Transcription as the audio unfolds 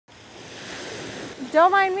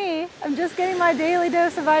Don't mind me, I'm just getting my daily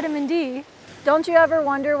dose of vitamin D. Don't you ever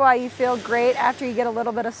wonder why you feel great after you get a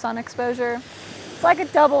little bit of sun exposure? It's like a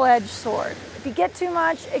double-edged sword. If you get too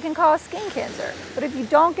much, it can cause skin cancer. But if you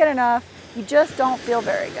don't get enough, you just don't feel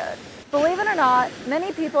very good. Believe it or not,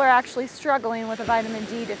 many people are actually struggling with a vitamin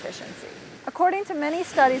D deficiency. According to many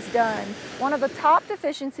studies done, one of the top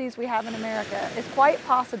deficiencies we have in America is quite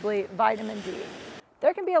possibly vitamin D.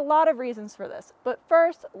 There can be a lot of reasons for this, but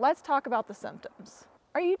first, let's talk about the symptoms.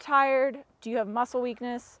 Are you tired? Do you have muscle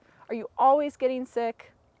weakness? Are you always getting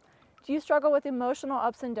sick? Do you struggle with emotional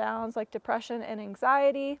ups and downs like depression and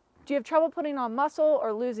anxiety? Do you have trouble putting on muscle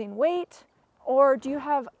or losing weight? Or do you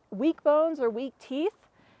have weak bones or weak teeth?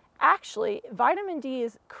 Actually, vitamin D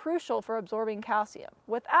is crucial for absorbing calcium.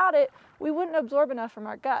 Without it, we wouldn't absorb enough from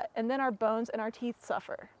our gut, and then our bones and our teeth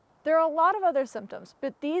suffer. There are a lot of other symptoms,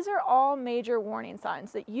 but these are all major warning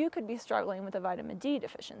signs that you could be struggling with a vitamin D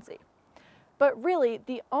deficiency. But really,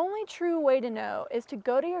 the only true way to know is to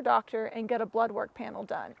go to your doctor and get a blood work panel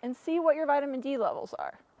done and see what your vitamin D levels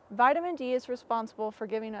are. Vitamin D is responsible for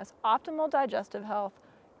giving us optimal digestive health,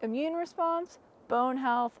 immune response, bone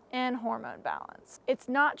health, and hormone balance. It's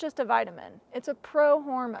not just a vitamin, it's a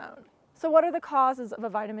pro-hormone. So what are the causes of a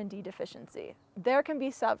vitamin D deficiency? There can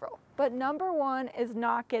be several, but number one is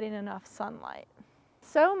not getting enough sunlight.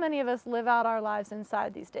 So many of us live out our lives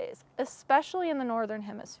inside these days, especially in the northern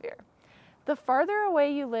hemisphere. The farther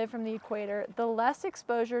away you live from the equator, the less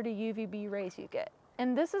exposure to UVB rays you get.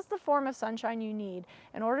 And this is the form of sunshine you need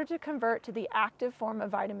in order to convert to the active form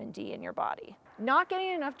of vitamin D in your body. Not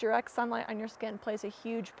getting enough direct sunlight on your skin plays a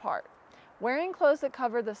huge part. Wearing clothes that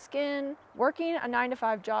cover the skin, working a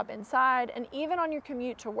 9-to-5 job inside, and even on your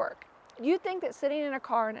commute to work. You'd think that sitting in a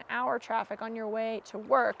car in an hour traffic on your way to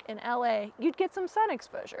work in LA, you'd get some sun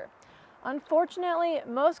exposure. Unfortunately,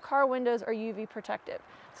 most car windows are UV protective,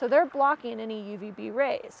 so they're blocking any UVB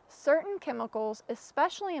rays. Certain chemicals,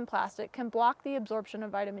 especially in plastic, can block the absorption of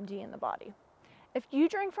vitamin D in the body. If you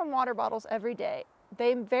drink from water bottles every day,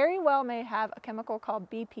 they very well may have a chemical called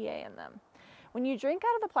BPA in them. When you drink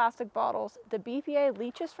out of the plastic bottles, the BPA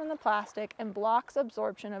leaches from the plastic and blocks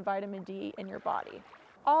absorption of vitamin D in your body.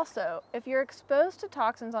 Also, if you're exposed to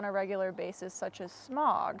toxins on a regular basis, such as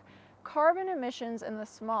smog, carbon emissions in the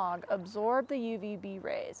smog absorb the UVB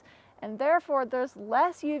rays, and therefore there's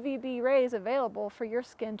less UVB rays available for your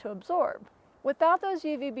skin to absorb. Without those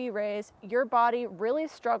UVB rays, your body really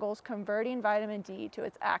struggles converting vitamin D to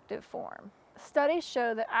its active form. Studies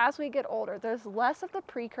show that as we get older, there's less of the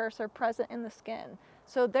precursor present in the skin,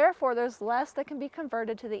 so therefore there's less that can be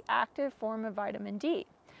converted to the active form of vitamin D.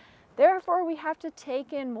 Therefore, we have to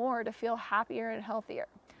take in more to feel happier and healthier.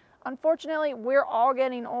 Unfortunately, we're all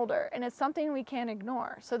getting older, and it's something we can't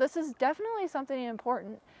ignore. So this is definitely something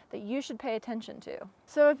important that you should pay attention to.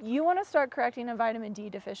 So if you want to start correcting a vitamin D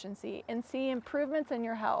deficiency and see improvements in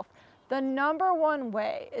your health, the number one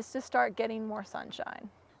way is to start getting more sunshine.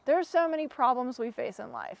 There are so many problems we face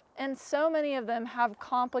in life, and so many of them have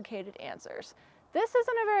complicated answers. This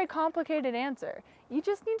isn't a very complicated answer. You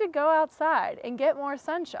just need to go outside and get more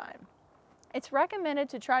sunshine. It's recommended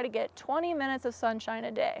to try to get 20 minutes of sunshine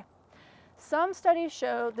a day. Some studies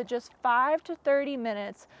show that just 5 to 30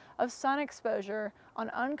 minutes of sun exposure on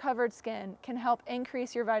uncovered skin can help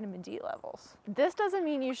increase your vitamin D levels. This doesn't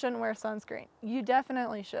mean you shouldn't wear sunscreen. You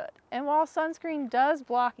definitely should. And while sunscreen does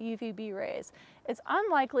block UVB rays, it's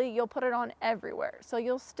unlikely you'll put it on everywhere, so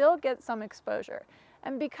you'll still get some exposure.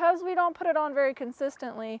 And because we don't put it on very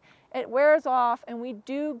consistently, it wears off and we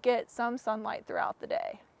do get some sunlight throughout the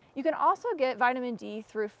day. You can also get vitamin D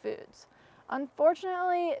through foods.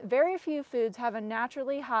 Unfortunately, very few foods have a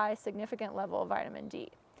naturally high significant level of vitamin D.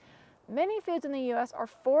 Many foods in the US are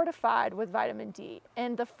fortified with vitamin D,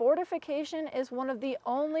 and the fortification is one of the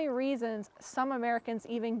only reasons some Americans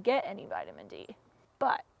even get any vitamin D.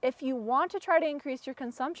 But if you want to try to increase your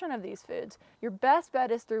consumption of these foods, your best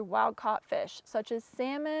bet is through wild-caught fish, such as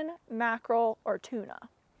salmon, mackerel, or tuna.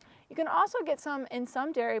 You can also get some in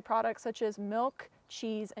some dairy products such as milk,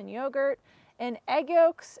 cheese, and yogurt, and egg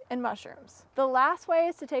yolks and mushrooms. The last way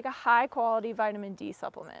is to take a high-quality vitamin D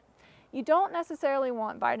supplement. You don't necessarily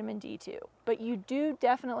want vitamin D2, but you do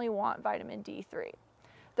definitely want vitamin D3.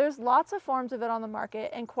 There's lots of forms of it on the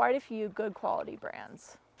market and quite a few good quality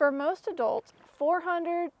brands. For most adults,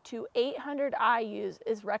 400 to 800 IUs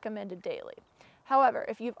is recommended daily. However,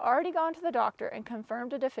 if you've already gone to the doctor and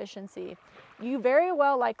confirmed a deficiency, you very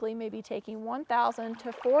well likely may be taking 1,000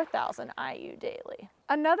 to 4,000 IU daily.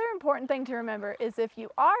 Another important thing to remember is if you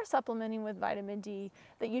are supplementing with vitamin D,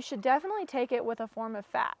 that you should definitely take it with a form of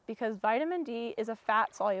fat, because vitamin D is a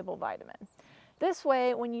fat-soluble vitamin. This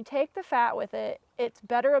way, when you take the fat with it, it's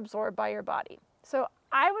better absorbed by your body. So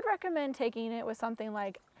I would recommend taking it with something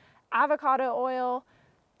like avocado oil,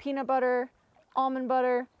 peanut butter, almond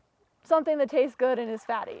butter, something that tastes good and is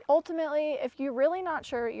fatty. Ultimately, if you're really not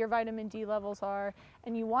sure what your vitamin D levels are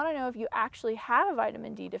and you want to know if you actually have a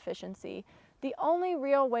vitamin D deficiency, the only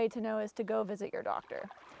real way to know is to go visit your doctor.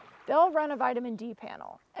 They'll run a vitamin D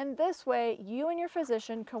panel, and this way you and your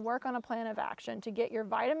physician can work on a plan of action to get your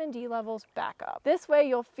vitamin D levels back up. This way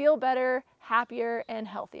you'll feel better, happier, and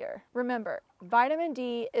healthier. Remember, vitamin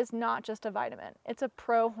D is not just a vitamin, it's a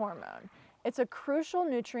pro-hormone. It's a crucial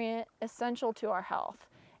nutrient essential to our health,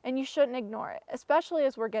 and you shouldn't ignore it, especially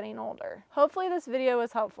as we're getting older. Hopefully this video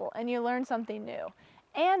was helpful and you learned something new,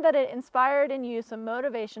 and that it inspired in you some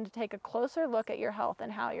motivation to take a closer look at your health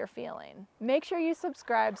and how you're feeling. Make sure you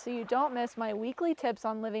subscribe so you don't miss my weekly tips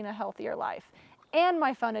on living a healthier life and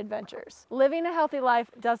my fun adventures. Living a healthy life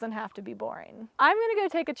doesn't have to be boring. I'm gonna go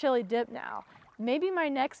take a chili dip now. Maybe my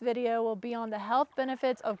next video will be on the health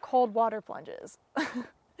benefits of cold water plunges.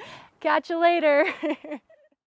 Catch you later.